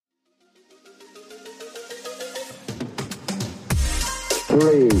3,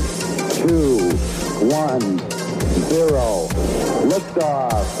 2, 1, 0.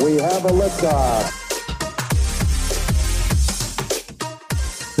 Liftoff. We have a liftoff.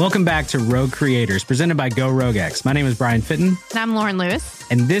 Welcome back to Rogue Creators, presented by Go RogueX. My name is Brian Fitton. And I'm Lauren Lewis.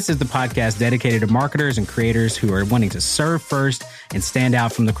 And this is the podcast dedicated to marketers and creators who are wanting to serve first and stand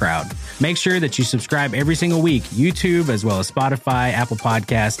out from the crowd. Make sure that you subscribe every single week, YouTube, as well as Spotify, Apple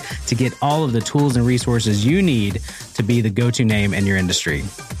Podcasts, to get all of the tools and resources you need to be the go-to name in your industry.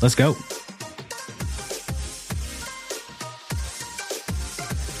 Let's go.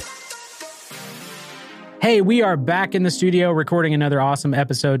 Hey, we are back in the studio recording another awesome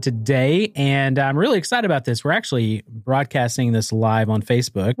episode today, and I'm really excited about this. We're actually broadcasting this live on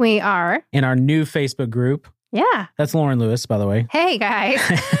Facebook. We are. In our new Facebook group. Yeah. That's Lauren Lewis, by the way. Hey, guys.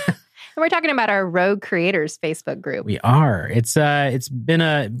 We're talking about our Rogue Creators Facebook group. We are. It's been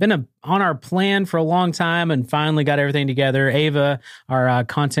on our plan for a long time and finally got everything together. Ava, our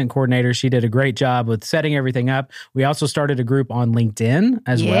content coordinator, she did a great job with setting everything up. We also started a group on LinkedIn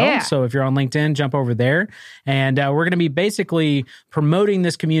as well. So if you're on LinkedIn, jump over there. And we're going to be basically promoting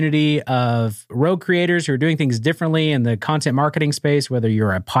this community of rogue creators who are doing things differently in the content marketing space, whether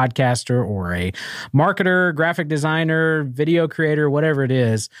you're a podcaster or a marketer, graphic designer, video creator, whatever it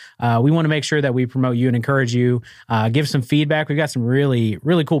is. We want to make sure that we promote you and encourage you, give some feedback. We've got some really,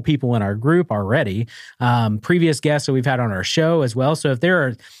 really cool people in our group already, previous guests that we've had on our show as well. So if there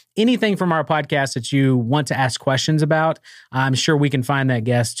are anything from our podcast that you want to ask questions about, I'm sure we can find that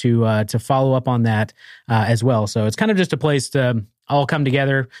guest to follow up on that as well. So it's kind of just a place to all come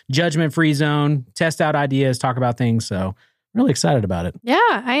together, judgment-free zone, test out ideas, talk about things. So really excited about it. Yeah,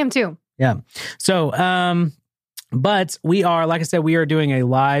 I am too. Yeah. So, but we are, like I said, we are doing a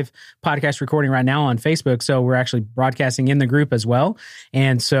live podcast recording right now on Facebook. So we're actually broadcasting in the group as well.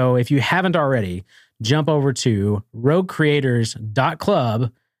 And so if you haven't already, jump over to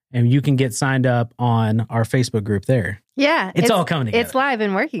roguecreators.club and you can get signed up on our Facebook group there. Yeah. It's all coming together. It's live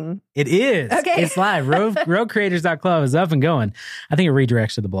and working. It is. Okay. It's live. Roguecreators.club is up and going. I think it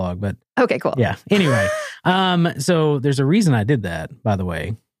redirects to the blog, but. Okay, cool. Yeah. Anyway, so there's a reason I did that, by the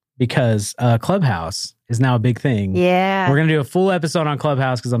way, because Clubhouse is now a big thing. Yeah. We're going to do a full episode on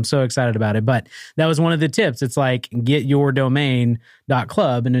Clubhouse because I'm so excited about it. But that was one of the tips. It's like get your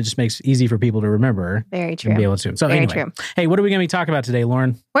domain.club and it just makes it easy for people to remember. Very true. And be able to. So Very anyway, true. Hey, what are we going to be talking about today,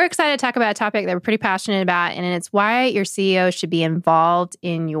 Lauren? We're excited to talk about a topic that we're pretty passionate about, and it's why your CEO should be involved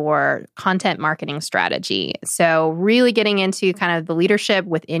in your content marketing strategy. So really getting into kind of the leadership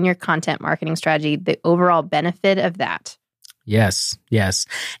within your content marketing strategy, the overall benefit of that. Yes.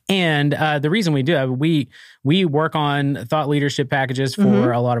 And the reason we do that, we work on thought leadership packages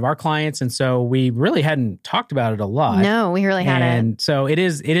for a lot of our clients. And so we really hadn't talked about it a lot. No, we really hadn't. And so it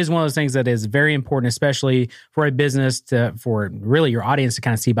is one of those things that is very important, especially for a business for really your audience to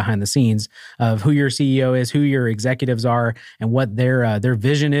kind of see behind the scenes of who your CEO is, who your executives are, and what their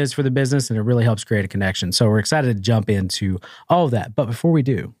vision is for the business. And it really helps create a connection. So we're excited to jump into all of that. But before we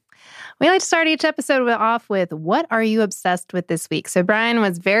do, we like to start each episode off with, what are you obsessed with this week? So Brian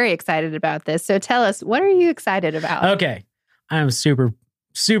was very excited about this. So tell us, what are you excited about? Okay. I'm super,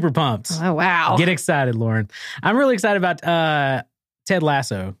 super pumped. Oh, wow. Get excited, Lauren. I'm really excited about Ted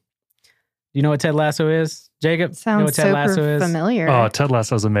Lasso. Do you know what Ted Lasso is? Jacob? Sounds you know what Ted Lasso is? familiar. Oh, Ted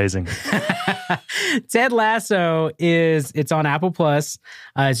Lasso is amazing. Ted Lasso it's on Apple Plus.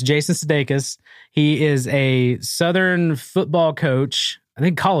 It's Jason Sudeikis. He is a Southern football coach. I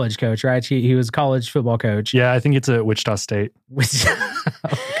think college coach, right? He was a college football coach. Yeah, I think it's at Wichita State. Oh,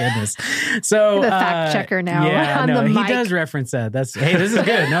 goodness. So the fact checker now. Yeah, on no, the he mic. does reference that. Hey, this is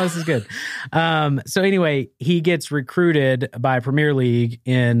good. No, this is good. So anyway, he gets recruited by Premier League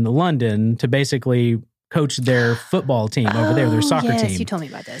in London to basically coach their football team over there, their soccer team. Yes, you told me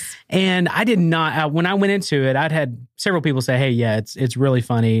about this. And I did not, when I went into it, I'd had several people say, hey, yeah, it's really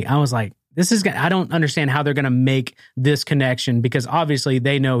funny. I was like, I don't understand how they're going to make this connection because obviously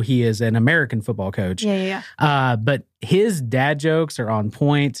they know he is an American football coach. Yeah. But his dad jokes are on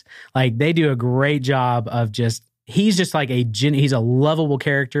point. Like they do a great job of he's just like he's a lovable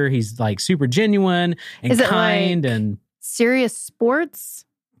character. He's like super genuine and kind and serious sports.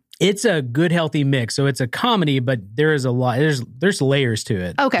 It's a good, healthy mix. So it's a comedy, but there is a lot. There's layers to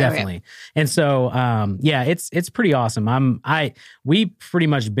it. Okay, definitely. okay. And so, it's pretty awesome. We pretty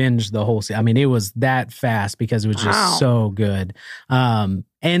much binged the whole season. I mean, it was that fast because it was just so good.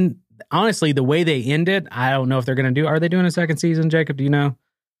 And honestly, the way they ended, I don't know if they're going to are they doing a second season, Jacob? Do you know?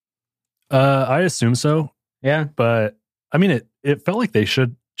 I assume so. Yeah. But I mean, it felt like they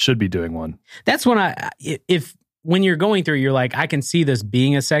should be doing one. That's when when you're going through, you're like, I can see this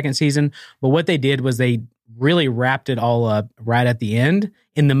being a second season. But what they did was they really wrapped it all up right at the end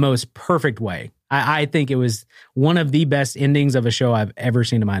in the most perfect way. I think it was one of the best endings of a show I've ever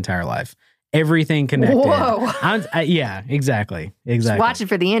seen in my entire life. Everything connected. Whoa. Yeah, exactly. Just watch it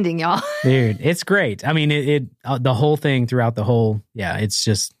for the ending, y'all. Dude, it's great. I mean, the whole thing throughout the whole, it's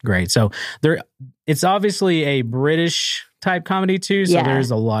just great. So it's obviously a British type comedy too, so there's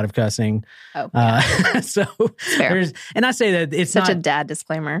a lot of cussing. Oh, yeah. So and I say that it's such not, a dad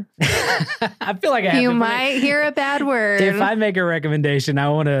disclaimer. I feel like you might hear a bad word. If I make a recommendation, I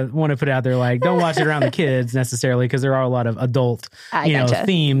want to put it out there, like, don't watch it around the kids necessarily, because there are a lot of adult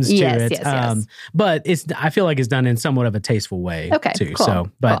themes to it. Yes. But I feel like it's done in somewhat of a tasteful way too. Cool,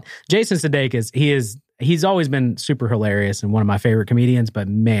 so, but Jason Sudeikis, he's always been super hilarious and one of my favorite comedians. But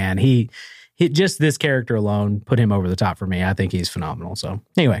man, he just this character alone put him over the top for me. I think he's phenomenal. So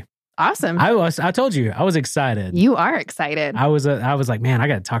anyway. Awesome. I told you, I was excited. You are excited. I was like, man, I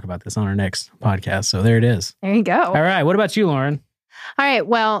got to talk about this on our next podcast. So there it is. There you go. All right. What about you, Lauren? All right.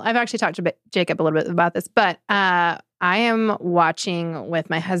 Well, I've actually talked to Jacob a little bit about this, but I am watching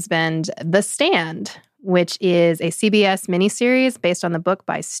with my husband The Stand, which is a CBS miniseries based on the book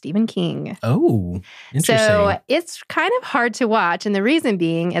by Stephen King. Oh, interesting. So it's kind of hard to watch. And the reason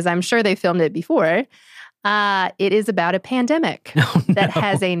being is I'm sure they filmed it before. It is about a pandemic that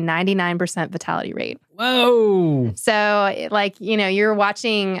has a 99% fatality rate. Whoa. So you're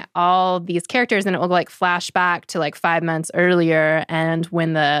watching all these characters and it will like flashback to like 5 months earlier and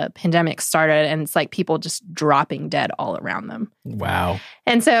when the pandemic started, and it's like people just dropping dead all around them. Wow.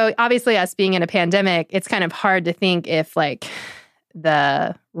 And so obviously us being in a pandemic, it's kind of hard to think if like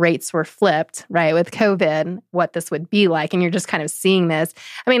the rates were flipped, right, with COVID, what this would be like. And you're just kind of seeing this.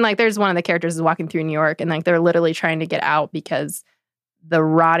 I mean, like there's one of the characters is walking through New York and like they're literally trying to get out because the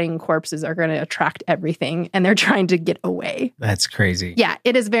rotting corpses are going to attract everything and they're trying to get away. That's crazy. Yeah,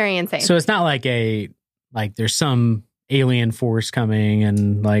 it is very insane. So it's not like there's some alien force coming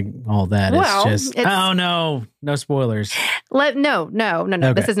and like all that. Well, it's just, oh no spoilers. No.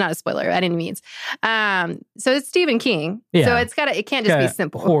 Okay. This is not a spoiler by any means. So it's Stephen King. Yeah. So it can't just be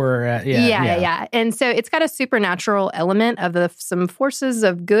simple. Horror. Yeah. And so it's got a supernatural element of some forces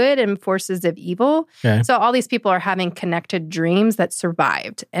of good and forces of evil. Okay. So all these people are having connected dreams that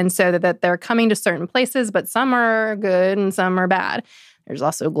survived. And so that they're coming to certain places, but some are good and some are bad. There's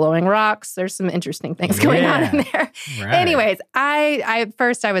also glowing rocks. There's some interesting things going on in there. Right. Anyways, I at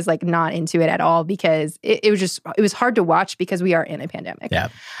first I was like not into it at all because it was hard to watch because we are in a pandemic. Yeah.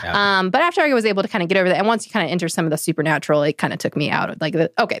 But after I was able to kind of get over that, and once you kind of enter some of the supernatural, it kind of took me out. Like,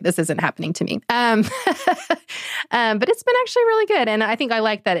 okay, this isn't happening to me. But it's been actually really good, and I think I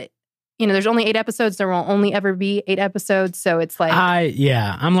like that there's only 8 episodes. There will only ever be 8 episodes. So it's like...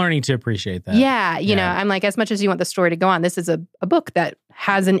 I'm learning to appreciate that. Yeah, I'm like, as much as you want the story to go on, this is a book that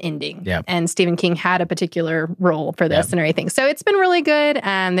has an ending. Yeah. And Stephen King had a particular role for this and everything. So it's been really good.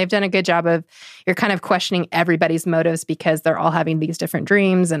 And they've done a good job of, you're kind of questioning everybody's motives because they're all having these different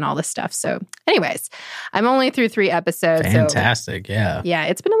dreams and all this stuff. So anyways, I'm only through 3 episodes. Fantastic, Yeah,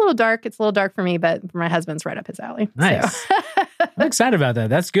 it's been a little dark. It's a little dark for me, but my husband's right up his alley. Nice. So. I'm excited about that.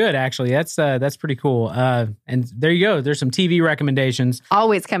 That's good, actually. That's pretty cool. And there you go. There's some TV recommendations.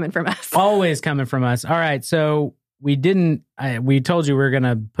 Always coming from us. Always coming from us. All right. So we told you we were going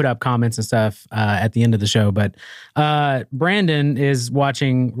to put up comments and stuff at the end of the show, but Brandon is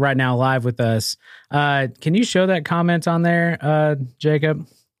watching right now live with us. Can you show that comment on there, Jacob?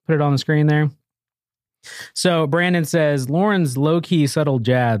 Put it on the screen there. So Brandon says, Lauren's low-key subtle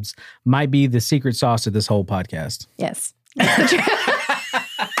jabs might be the secret sauce of this whole podcast. Yes.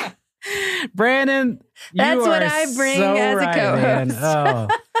 Brandon, that's what I bring so as right, a co-host. Oh,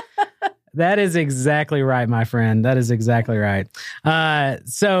 that is exactly right, my friend. That is exactly right.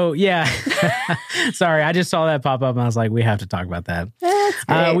 So yeah, sorry, I just saw that pop up and I was like, we have to talk about that. That's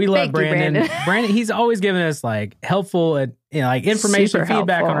great. We love Thank you, Brandon. Brandon, he's always giving us like helpful, like information, Super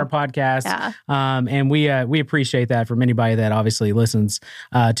feedback helpful. on our podcast. Yeah. And we appreciate that from anybody that obviously listens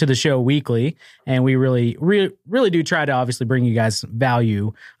to the show weekly. And we really do try to obviously bring you guys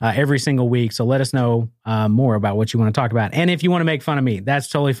value every single week. So let us know more about what you want to talk about. And if you want to make fun of me, that's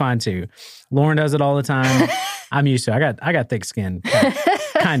totally fine too. Lauren does it all the time. I'm used to it. I got thick skin.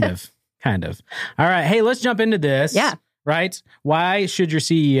 Kind of. All right. Hey, let's jump into this. Yeah. Right? Why should your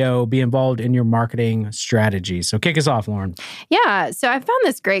CEO be involved in your marketing strategy? So kick us off, Lauren. Yeah. So I found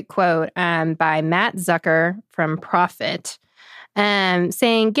this great quote by Matt Zucker from Profit.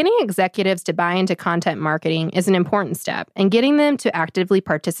 saying getting executives to buy into content marketing is an important step, and getting them to actively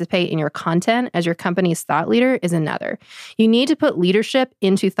participate in your content as your company's thought leader is another. You need to put leadership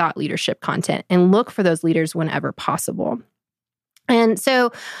into thought leadership content and look for those leaders whenever possible. And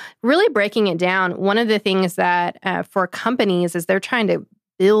so really breaking it down, one of the things that for companies as they're trying to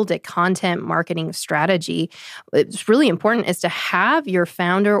build a content marketing strategy, it's really important is to have your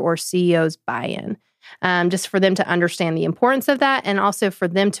founder or CEO's buy-in. Just for them to understand the importance of that and also for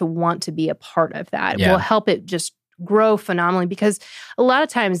them to want to be a part of that. Yeah. Will help it just grow phenomenally because a lot of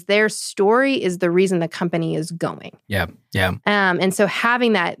times their story is the reason the company is going. Yeah. Yeah. And so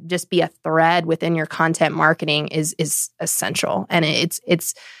having that just be a thread within your content marketing is essential. And it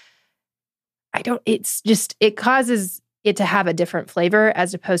causes it to have a different flavor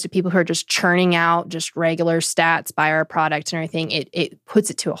as opposed to people who are just churning out just regular stats by our product and everything. It puts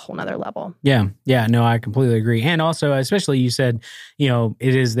it to a whole nother level. Yeah. Yeah. No, I completely agree. And also, especially you said, it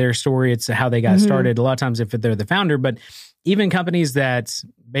is their story. It's how they got started. A lot of times if they're the founder, but even companies that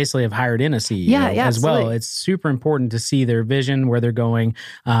basically have hired in a CEO as well, it's super important to see their vision, where they're going.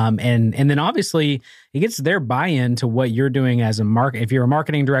 And then obviously it gets their buy-in to what you're doing as a market. If you're a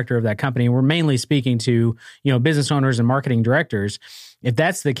marketing director of that company, we're mainly speaking to, business owners and marketing directors. If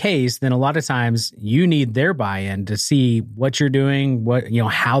that's the case, then a lot of times you need their buy-in to see what you're doing,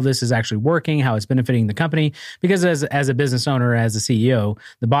 how this is actually working, how it's benefiting the company. Because as a business owner, as a CEO,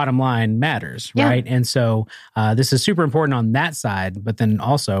 the bottom line matters, right? And so this is super important on that side. But then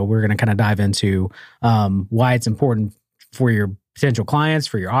also we're going to kind of dive into why it's important for your potential clients,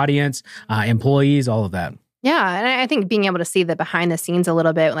 for your audience, employees, all of that. Yeah, and I think being able to see the behind the scenes a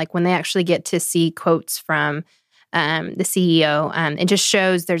little bit, like when they actually get to see quotes from the CEO, it just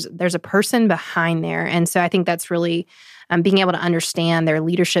shows there's a person behind there. And so I think that's really being able to understand their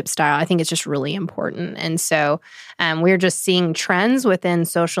leadership style. I think it's just really important. And so we're just seeing trends within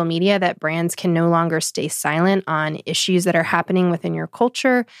social media that brands can no longer stay silent on issues that are happening within your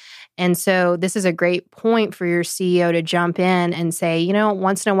culture. And so this is a great point for your CEO to jump in and say,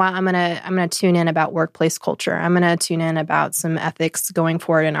 once in a while, I'm gonna tune in about workplace culture. I'm gonna tune in about some ethics going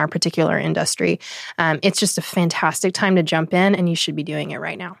forward in our particular industry. It's just a fantastic time to jump in, and you should be doing it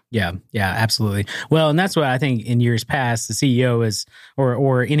right now. Yeah, absolutely. Well, and that's what I think in years past, the CEO is,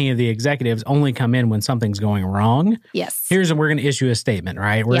 or any of the executives only come in when something's going wrong. Yes. We're going to issue a statement,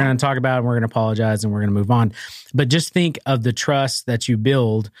 right? We're going to talk about it, and we're going to apologize, and we're going to move on. But just think of the trust that you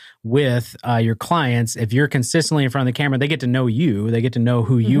build with your clients. If you're consistently in front of the camera, they get to know you. They get to know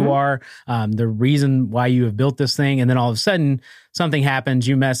who you are, the reason why you have built this thing. And then all of a sudden, something happens,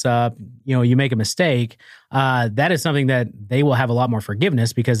 you mess up, you make a mistake. That is something that they will have a lot more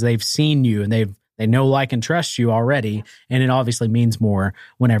forgiveness because they've seen you and they know, like, and trust you already. And it obviously means more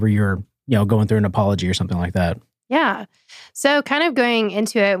whenever you're, going through an apology or something like that. Yeah. So kind of going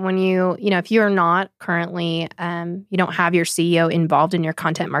into it when if you're not currently, you don't have your CEO involved in your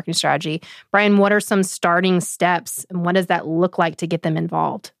content marketing strategy, Brian, what are some starting steps and what does that look like to get them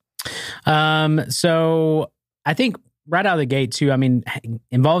involved? So I think right out of the gate too,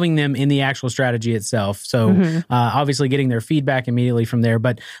 involving them in the actual strategy itself. So obviously getting their feedback immediately from there,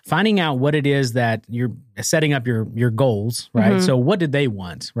 but finding out what it is that you're setting up your goals, right? So what did they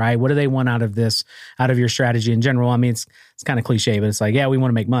want, right? What do they want out of your strategy in general? It's kind of cliche, but it's like, we want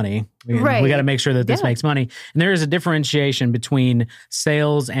to make money. We got to make sure that this makes money. And there is a differentiation between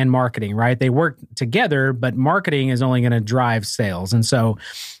sales and marketing, right? They work together, but marketing is only going to drive sales. And so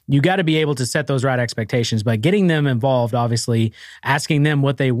you got to be able to set those right expectations, but getting them involved, obviously asking them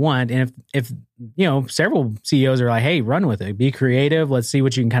what they want. And if several CEOs are like, hey, run with it, be creative. Let's see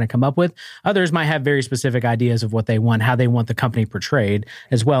what you can kind of come up with. Others might have very specific ideas of what they want, how they want the company portrayed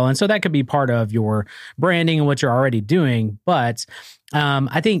as well. And so that could be part of your branding and what you're already doing. But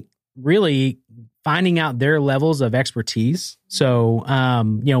I think really finding out their levels of expertise. So,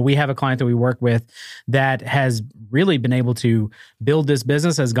 we have a client that we work with that has really been able to build this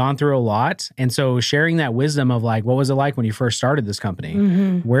business, has gone through a lot. And so sharing that wisdom of like, what was it like when you first started this company?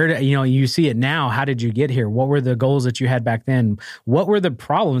 Where, you see it now, how did you get here? What were the goals that you had back then? What were the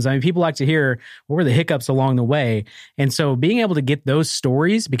problems? People like to hear, what were the hiccups along the way? And so being able to get those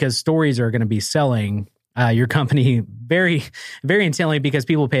stories, because stories are going to be selling your company very, very intently because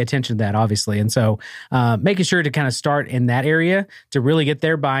people pay attention to that, obviously. And so making sure to kind of start in that area to really get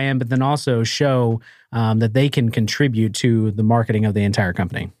their buy-in, but then also show that they can contribute to the marketing of the entire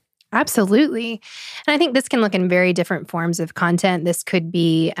company. Absolutely. And I think this can look in very different forms of content. This could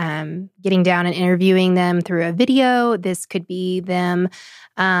be getting down and interviewing them through a video. This could be them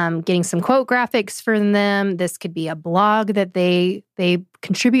getting some quote graphics for them. This could be a blog that they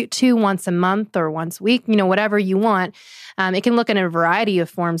contribute to once a month or once a week, whatever you want. It can look in a variety of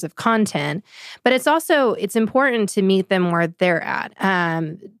forms of content, but it's important to meet them where they're at.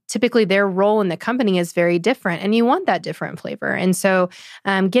 Typically, their role in the company is very different, and you want that different flavor. And so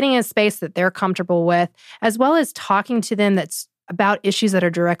getting a space that they're comfortable with, as well as talking to them that's about issues that are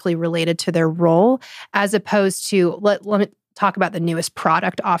directly related to their role, as opposed to, let me talk about the newest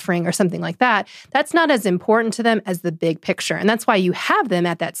product offering or something like that. That's not as important to them as the big picture. And that's why you have them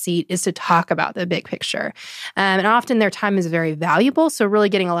at that seat, is to talk about the big picture. And often their time is very valuable. So really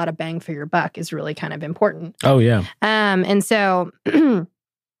getting a lot of bang for your buck is really kind of important. Oh, yeah. And so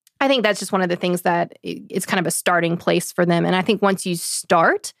I think that's just one of the things that it's kind of a starting place for them. And I think once you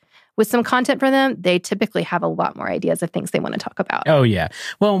start with some content for them, they typically have a lot more ideas of things they want to talk about. Oh, yeah.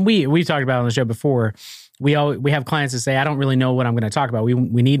 Well, we've talked about on the show before, we have clients that say, I don't really know what I'm going to talk about. We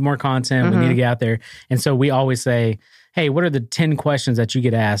need more content. We need to get out there. And so we always say, hey, what are the 10 questions that you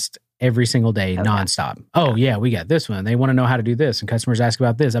get asked every single day, nonstop? Oh, yeah, we got this one. They want to know how to do this, and customers ask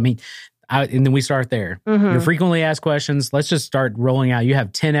about this. I mean, and then we start there. Your frequently asked questions. Let's just start rolling out. You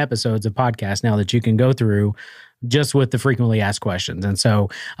have 10 episodes of podcasts now that you can go through just with the frequently asked questions. And so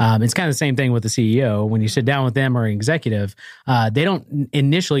it's kind of the same thing with the CEO. When you sit down with them or an executive, they don't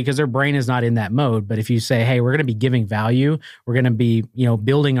initially, because their brain is not in that mode. But if you say, hey, we're going to be giving value, we're going to be,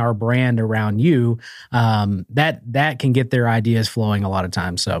 building our brand around you, that can get their ideas flowing a lot of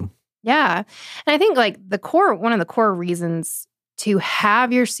times. So, yeah. And I think one of the core reasons to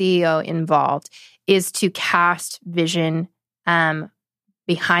have your CEO involved is to cast vision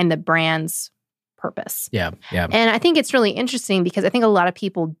behind the brand's purpose. Yeah. And I think it's really interesting because I think a lot of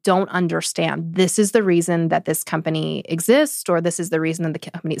people don't understand this is the reason that this company exists, or this is the reason that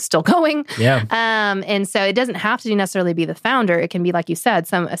the company is still going. Yeah. And so it doesn't have to necessarily be the founder. It can be, like you said,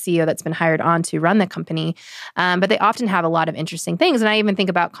 a CEO that's been hired on to run the company. But they often have a lot of interesting things. And I even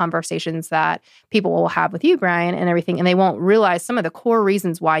think about conversations that people will have with you, Brian, and everything, and they won't realize some of the core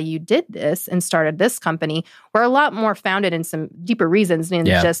reasons why you did this and started this company were a lot more founded in some deeper reasons than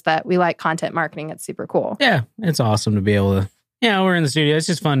just that we like content marketing. It's super cool. Yeah, it's awesome to be able to, we're in the studio. It's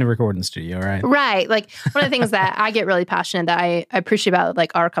just fun to record in the studio, right? Right. Like one of the things that I get really passionate that I appreciate about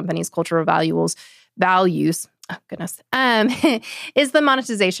our company's cultural values, oh goodness, is the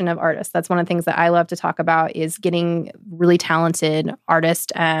monetization of artists. That's one of the things that I love to talk about, is getting really talented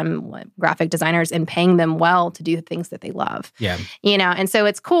artists, graphic designers, and paying them well to do the things that they love. Yeah. And so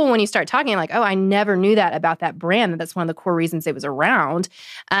it's cool when you start talking oh, I never knew that about that brand. That's one of the core reasons it was around.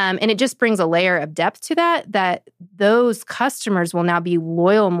 And it just brings a layer of depth to that those customers will now be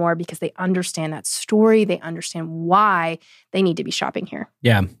loyal more because they understand that story. They understand why they need to be shopping here.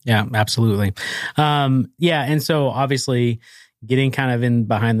 Yeah, absolutely. And so obviously getting kind of in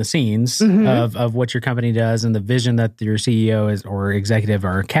behind the scenes of what your company does and the vision that your CEO is or executive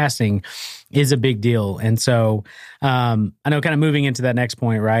are casting is a big deal. And so I know kind of moving into that next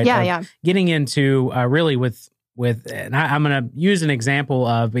point, right? Yeah. Getting into really with and I'm going to use an example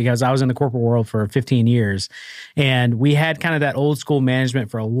of, because I was in the corporate world for 15 years and we had kind of that old school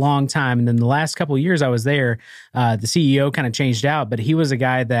management for a long time. And then the last couple of years I was there, the CEO kind of changed out, but he was a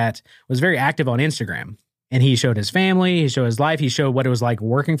guy that was very active on Instagram. And he showed his family, he showed his life, he showed what it was like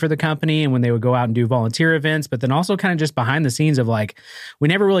working for the company and when they would go out and do volunteer events, but then also kind of just behind the scenes of we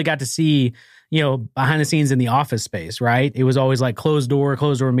never really got to see, behind the scenes in the office space, right? It was always closed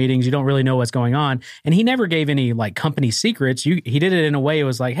door meetings. You don't really know what's going on. And he never gave any company secrets. He did it in a way it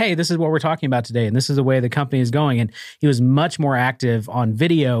was hey, this is what we're talking about today. And this is the way the company is going. And he was much more active on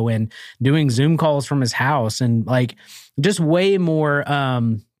video and doing Zoom calls from his house and just way more,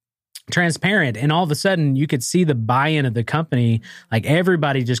 transparent. And all of a sudden you could see the buy-in of the company.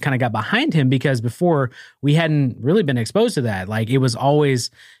 Everybody just kind of got behind him, because before we hadn't really been exposed to that. It was always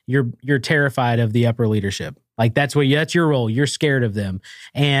you're terrified of the upper leadership. That's your role. You're scared of them.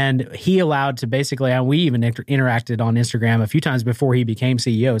 And he allowed to basically, we even interacted on Instagram a few times before he became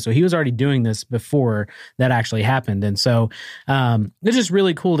CEO. So he was already doing this before that actually happened. And so it's just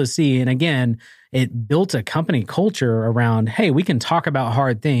really cool to see. And again, it built a company culture around, hey, we can talk about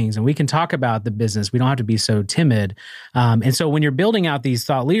hard things and we can talk about the business. We don't have to be so timid. And so when you're building out these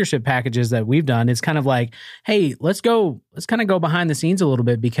thought leadership packages that we've done, it's kind of hey, let's kind of go behind the scenes a little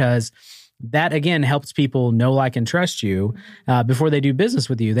bit, because that, again, helps people know, like, and trust you before they do business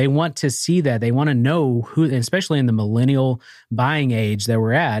with you. They want to see that. They want to know who, especially in the millennial buying age that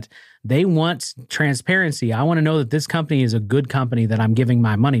we're at, they want transparency. I want to know that this company is a good company that I'm giving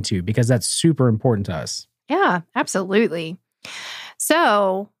my money to, because that's super important to us. Yeah, absolutely.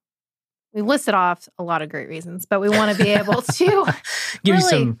 So we listed off a lot of great reasons, but we want to be able to give you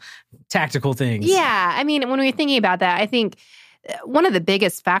some tactical things. Yeah. I mean, when we're thinking about that, I think one of the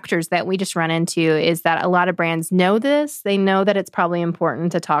biggest factors that we just run into is that a lot of brands know this. They know that it's probably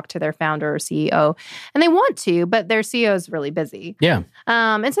important to talk to their founder or CEO, and they want to, but their CEO is really busy. Yeah.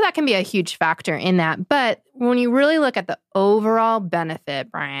 And so that can be a huge factor in that. But when you really look at the overall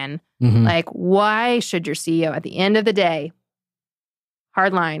benefit, Brian, like why should your CEO at the end of the day,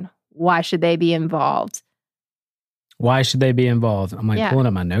 hardline, why should they be involved? Why should they be involved? I'm pulling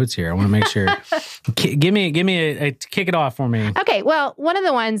up my notes here. I want to make sure. Give me a kick it off for me. Okay. Well, one of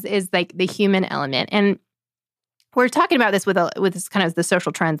the ones is like the human element. And we're talking about this with this kind of the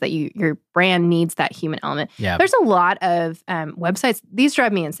social trends that your brand needs that human element. Yeah. There's a lot of websites. These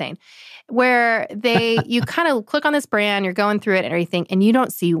drive me insane. Where you kind of click on this brand, you're going through it and everything, and you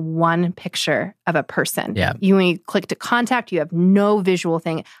don't see one picture of a person. Yeah. When you click to contact, you have no visual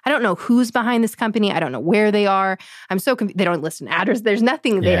thing. I don't know who's behind this company. I don't know where they are. I'm so confused. They don't list an address. There's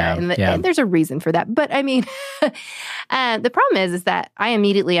nothing there. And there's a reason for that. But I mean, the problem is that I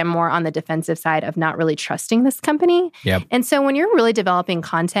immediately am more on the defensive side of not really trusting this company. Yep. And so when you're really developing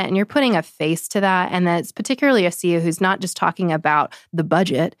content and you're putting a face to that, and that's particularly a CEO who's not just talking about the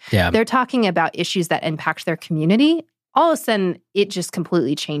budget, they're talking about issues that impact their community, all of a sudden it just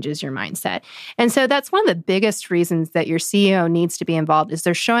completely changes your mindset. And so that's one of the biggest reasons that your CEO needs to be involved is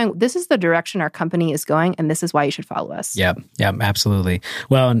they're showing this is the direction our company is going and this is why you should follow us. Yep, absolutely.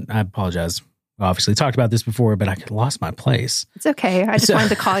 Well, and I apologize. We obviously talked about this before, but I lost my place. It's okay. I just wanted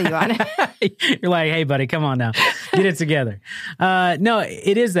to call you on it. You're like, hey, buddy, come on now. Get it together. No,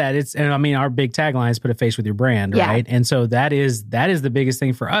 it is that. And I mean, our big tagline is put a face with your brand, right? And so that is the biggest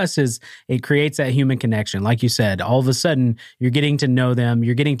thing for us is it creates that human connection. Like you said, all of a sudden you're getting to know them.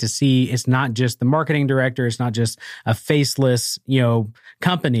 You're getting to see it's not just the marketing director. It's not just a faceless,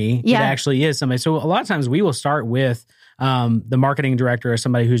 company. It actually is somebody. So a lot of times we will start with the marketing director or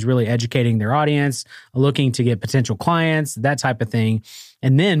somebody who's really educating their audience, looking to get potential clients, that type of thing.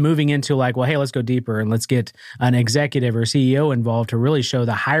 And then moving into like, well, hey, let's go deeper and let's get an executive or CEO involved to really show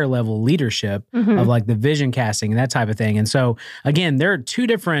the higher level leadership of like the vision casting and that type of thing. And so again, there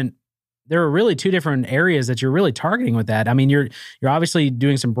are really two different areas that you're really targeting with that. I mean, you're obviously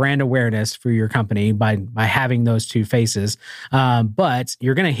doing some brand awareness for your company by having those two faces. But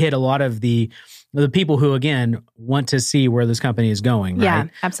you're going to hit a lot of the people who, again, want to see where this company is going, right? Yeah,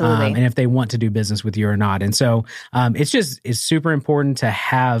 absolutely. And if they want to do business with you or not. And so it's super important to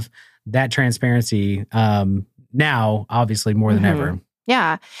have that transparency now, obviously, more than ever.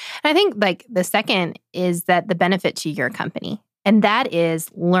 Yeah. And I think like the second is that the benefit to your company. And that is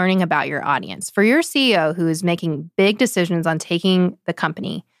learning about your audience. For your CEO who is making big decisions on taking the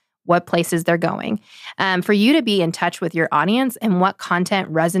company, what places they're going, for you to be in touch with your audience and what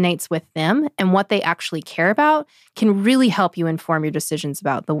content resonates with them and what they actually care about can really help you inform your decisions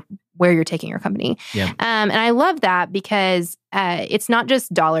about where you're taking your company. Yep. And I love that because it's not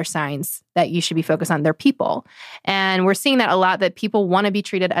just dollar signs that you should be focused on. They're people. And we're seeing that a lot, that people want to be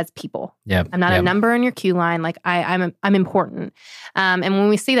treated as people. Yep. I'm not a number in your queue line. Like I'm important. And when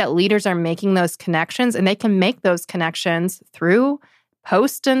we see that leaders are making those connections, and they can make those connections through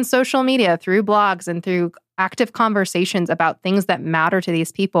posts and social media, through blogs and through active conversations about things that matter to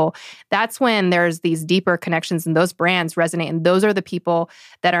these people, that's when there's these deeper connections and those brands resonate. And those are the people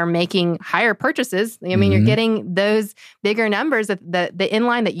that are making higher purchases. I mean, you're getting those bigger numbers, the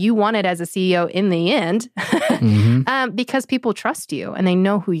inline that you wanted as a CEO in the end, because people trust you and they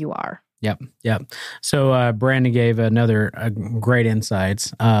know who you are. Yep. So Brandon gave another great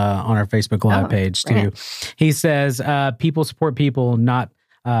insights on our Facebook Live page too. Right. He says, people support people, not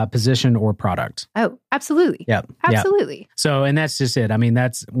position or product. Oh, absolutely. Yep. Absolutely. Yep. So, and that's just it. I mean,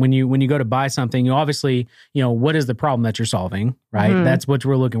 that's when you go to buy something, you obviously, what is the problem that you're solving, right? That's what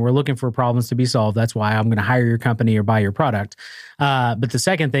we're looking for problems to be solved. That's why I'm going to hire your company or buy your product. But the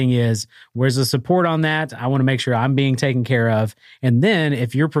second thing is, where's the support on that? I want to make sure I'm being taken care of. And then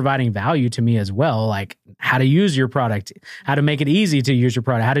if you're providing value to me as well, like how to use your product, how to make it easy to use your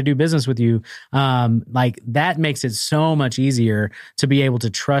product, how to do business with you, like that makes it so much easier to be able to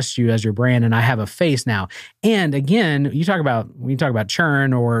trust you as your brand. And I have a face now. And again, when you talk about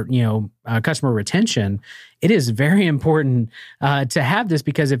churn or, customer retention, it is very important to have this,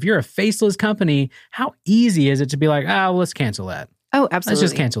 because if you're a faceless company, how easy is it to be like, let's cancel that. Oh, absolutely.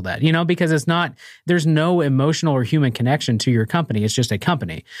 Let's just cancel that, because there's no emotional or human connection to your company. It's just a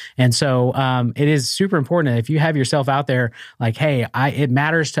company. And so it is super important that if you have yourself out there, like, hey, it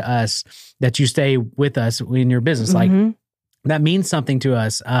matters to us that you stay with us in your business. Like, that means something to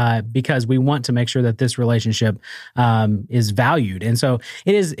us because we want to make sure that this relationship is valued. And so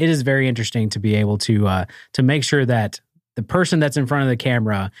it is very interesting to be able to make sure that the person that's in front of the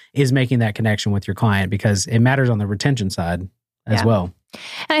camera is making that connection with your client, because it matters on the retention side. as well.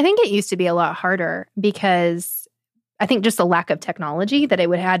 And I think it used to be a lot harder because I think just the lack of technology that it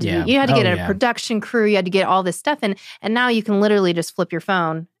would have to do. You had to get a production crew, you had to get all this stuff. And now you can literally just flip your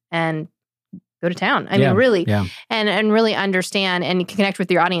phone and go to town. I mean, really, and really understand and connect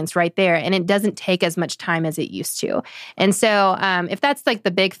with your audience right there. And it doesn't take as much time as it used to. And so if that's like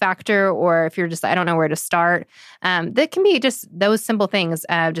the big factor, or if you're just, I don't know where to start, that can be just those simple things,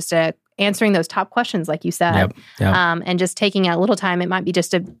 just answering those top questions, like you said, and just taking a little time. It might be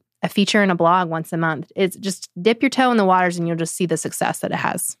just a feature in a blog once a month. It's just dip your toe in the waters and you'll just see the success that it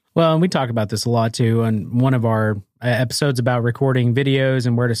has. Well, and we talk about this a lot too on one of our episodes about recording videos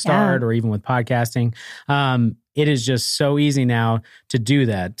and where to start, or even with podcasting. It is just so easy now to do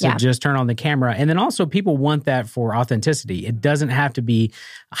that, to just turn on the camera. And then also people want that for authenticity. It doesn't have to be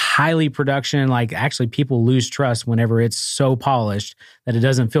highly production. Like actually people lose trust whenever it's so polished that it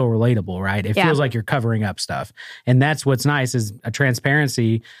doesn't feel relatable, right? It feels like you're covering up stuff. And that's what's nice is a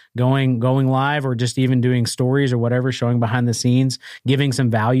transparency, going live or just even doing stories or whatever, showing behind the scenes, giving some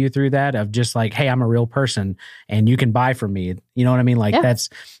value through that of just like, hey, I'm a real person and you can buy from me. You know what I mean? Like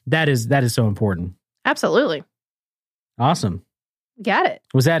that is so important. Absolutely. Awesome. Got it.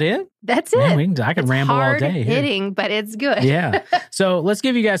 Was that it? That's it. Man, I can ramble all day. Hard hitting, but it's good. Yeah. So let's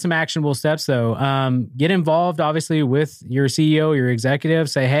give you guys some actionable steps, though. Get involved, obviously, with your CEO, your executive.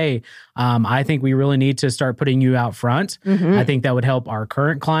 Say, hey, I think we really need to start putting you out front. I think that would help our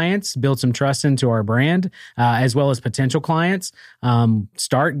current clients build some trust into our brand, as well as potential clients.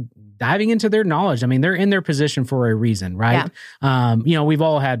 Start diving into their knowledge. I mean, they're in their position for a reason, right? Yeah. We've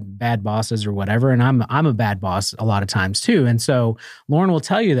all had bad bosses or whatever, and I'm a bad boss a lot of times too. And so Lauren will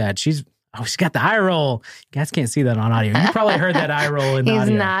tell you that she's got the eye roll. You guys can't see that on audio. You probably heard that eye roll in the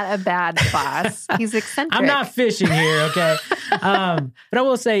audio. He's not a bad boss. He's eccentric. I'm not fishing here, okay? But I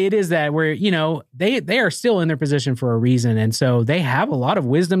will say it is that where, they are still in their position for a reason. And so they have a lot of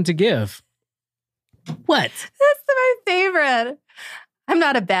wisdom to give. What? That's my favorite. I'm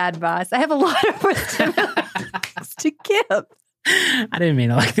not a bad boss. I have a lot of wisdom to give. I didn't mean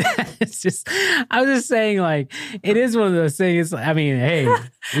it like that. It's just, I was just saying, like, it is one of those things. I mean, hey,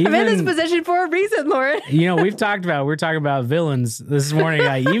 I'm in this position for a reason, Lauren. we're talking about villains this morning.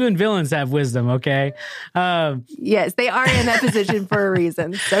 Like, even villains have wisdom, okay? Yes, they are in that position for a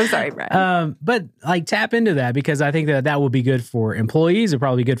reason. So sorry, Brad. But like, tap into that because I think that will be good for employees. It'll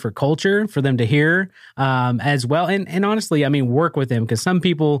probably be good for culture, for them to hear as well. And honestly, I mean, work with them because some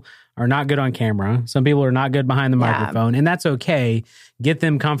people are not good on camera. Some people are not good behind the microphone, and that's okay. Get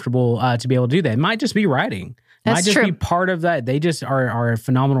them comfortable to be able to do that. It might just be writing. Might just be part of that. They just are a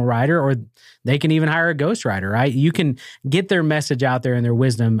phenomenal writer, or they can even hire a ghostwriter, right? You can get their message out there and their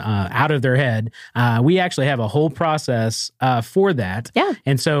wisdom out of their head. We actually have a whole process for that. Yeah.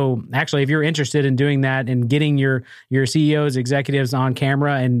 And so actually, if you're interested in doing that and getting your CEOs, executives on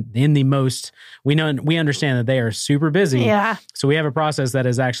camera and in the most, we understand that they are super busy. Yeah. So we have a process that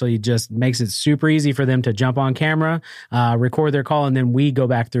is actually just makes it super easy for them to jump on camera, record their call, and then we go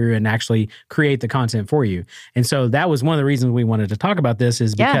back through and actually create the content for you. And so that was one of the reasons we wanted to talk about this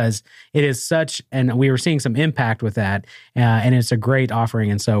is because it is such, and we were seeing some impact with that, and it's a great offering.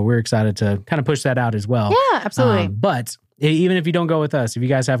 And so we're excited to kind of push that out as well. Yeah, absolutely. But even if you don't go with us, if you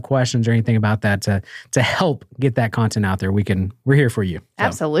guys have questions or anything about that to help get that content out there, we're here for you. So,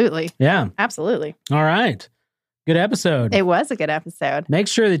 absolutely. Yeah. Absolutely. All right. Good episode. It was a good episode. Make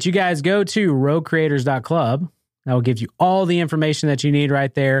sure that you guys go to roguecreators.club. That will give you all the information that you need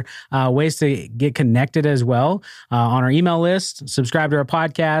right there. Ways to get connected as well on our email list, subscribe to our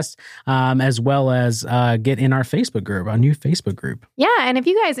podcast, as well as get in our Facebook group, our new Facebook group. Yeah. And if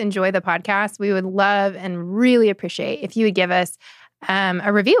you guys enjoy the podcast, we would love and really appreciate if you would give us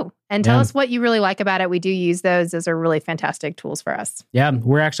a review and tell us what you really like about it. We do use those. Those are really fantastic tools for us. Yeah.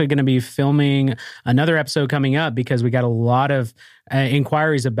 We're actually going to be filming another episode coming up because we got a lot of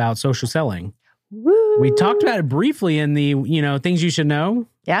inquiries about social selling. Woo. We talked about it briefly in the, things you should know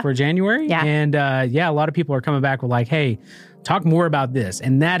for January. Yeah. And a lot of people are coming back with like, hey, talk more about this.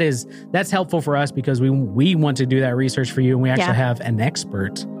 And that's helpful for us because we want to do that research for you. And we actually have an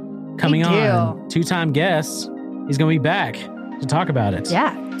expert coming on, 2-time guest. He's going to be back to talk about it.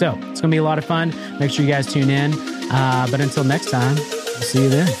 Yeah. So it's going to be a lot of fun. Make sure you guys tune in. But until next time, we'll see you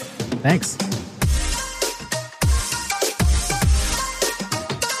then. Thanks.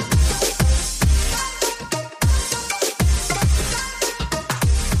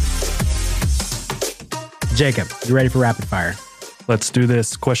 Jacob, you ready for rapid fire? Let's do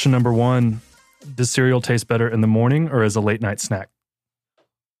this. Question number 1. Does cereal taste better in the morning or as a late night snack?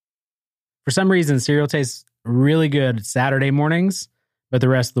 For some reason, cereal tastes really good Saturday mornings, but the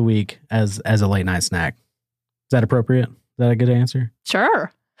rest of the week as a late night snack. Is that appropriate? Does that a good answer?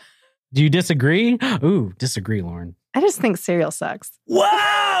 Sure. Do you disagree? Ooh, disagree, Lauren. I just think cereal sucks.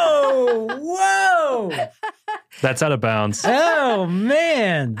 Whoa! Whoa! That's out of bounds. Oh,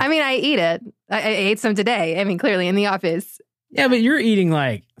 man. I mean, I eat it. I ate some today. I mean, clearly in the office. Yeah, but you're eating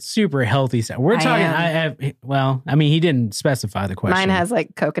like super healthy stuff. We're talking, am. he didn't specify the question. Mine has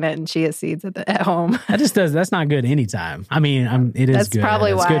like coconut and chia seeds at home. That's not good anytime. I mean, it is That's good.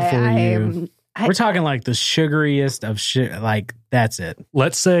 probably It's why good for you. We're talking like the sugariest of shit. Like, that's it.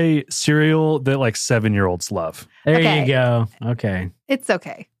 Let's say cereal that like 7-year-olds love. There Okay. you go. Okay. It's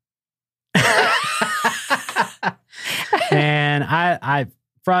okay. And I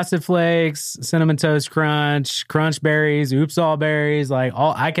Frosted Flakes, Cinnamon Toast Crunch, Crunch Berries, Oops All Berries, like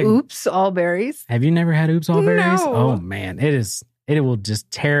all I can. Oops, all berries. Have you never had Oops All Berries? No. Oh man, it will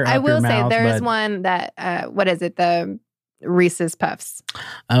just tear up I will your say mouth. there is but- one that, what is it? The Reese's Puffs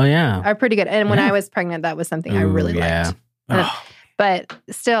Oh yeah. are pretty good. And when Yeah. I was pregnant, that was something I Ooh, really yeah. liked. Oh, But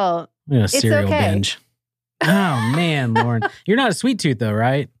still, a cereal okay. binge. Oh man, Lauren, you're not a sweet tooth though,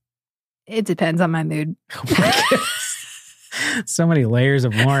 right? it depends on my mood. Oh my goodness. So many layers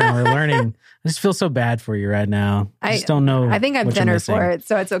of Lauren we're learning. I just feel so bad for you right now. I just don't know. I think I'm what you're thinner missing. for it,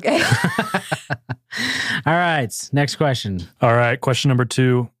 so it's okay. All right. Next question. All right. Question number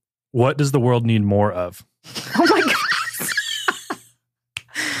 2. What does the world need more of? Oh my goodness.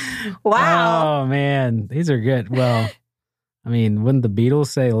 Wow. Oh, man. These are good. Well, I mean, wouldn't the Beatles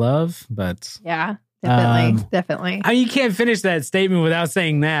say love? But Yeah, definitely. Definitely. I mean, you can't finish that statement without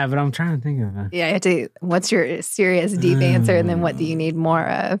saying that, but I'm trying to think of it. Yeah, you have to, what's your serious, deep answer? And then what do you need more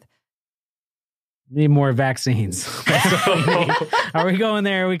of? Need more vaccines. That's what we need. Are we going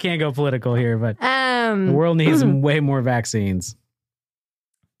there? We can't go political here, but the world needs way more vaccines.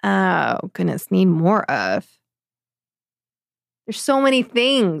 Oh, goodness. Need more of. There's so many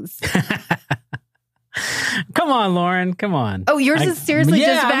things. Come on, Lauren. Come on. Oh, yours is seriously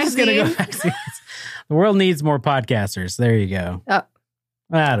just I'm just gonna go vaccines? vaccines. The world needs more podcasters. There you go. Oh.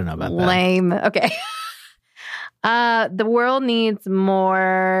 I don't know about that. Lame. Okay. The world needs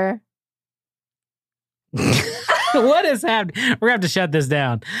more. What is happening? We're gonna have to shut this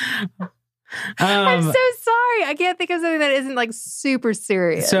down. I'm so sorry. I can't think of something that isn't like super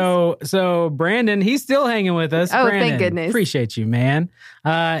serious. So Brandon, he's still hanging with us. Oh, Brandon, thank goodness. Appreciate you, man.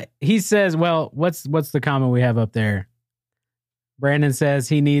 He says, well, what's the comment we have up there? Brandon says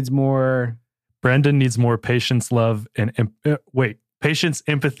he needs more. Brandon needs more patience, love, and patience,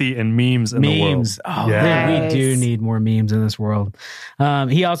 empathy, and memes in the world. Memes. Oh, Yeah. man, we do Nice. need more memes in this world.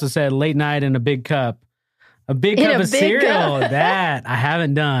 He also said late night in a big cup. A big In cup a of big cereal. cup. That I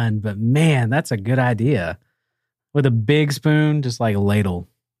haven't done, but man, that's a good idea. With a big spoon, just like a ladle.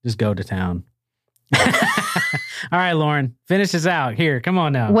 Just go to town. All right, Lauren, finish this out. Here, come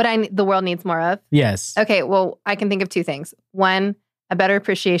on now. What the world needs more of? Yes. Okay, well, I can think of two things. One, a better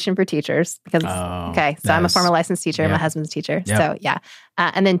appreciation for teachers because I'm a nice. former licensed teacher. Yep. My husband's a teacher. Yep. So yeah.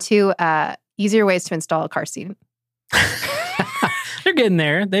 And then two, easier ways to install a car seat. They're getting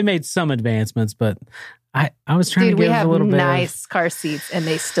there. They made some advancements, but I was trying Dude, to we give have a little bit nice car seats and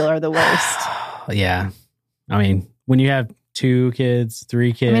they still are the worst. Yeah. I mean, when you have 2 kids,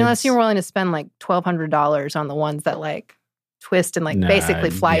 3 kids. I mean, unless you're willing to spend like $1,200 on the ones that like twist and like Nah, basically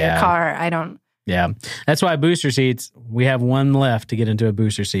fly your yeah. car. I don't. Yeah. That's why booster seats, we have one left to get into a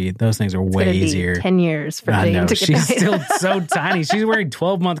booster seat. Those things are It's way gonna be easier. 10 years for I Jane know. to get She's that. still so tiny. She's wearing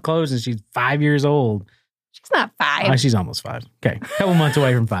 12-month clothes and she's 5 years old. She's not 5. Oh, she's almost 5. Okay. A couple months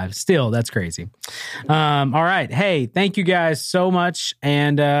away from 5. Still, that's crazy. All right. Hey, thank you guys so much.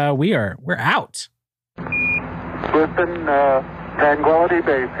 And we're out. Houston, Tranquility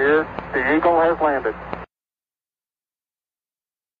Base here. The Eagle has landed.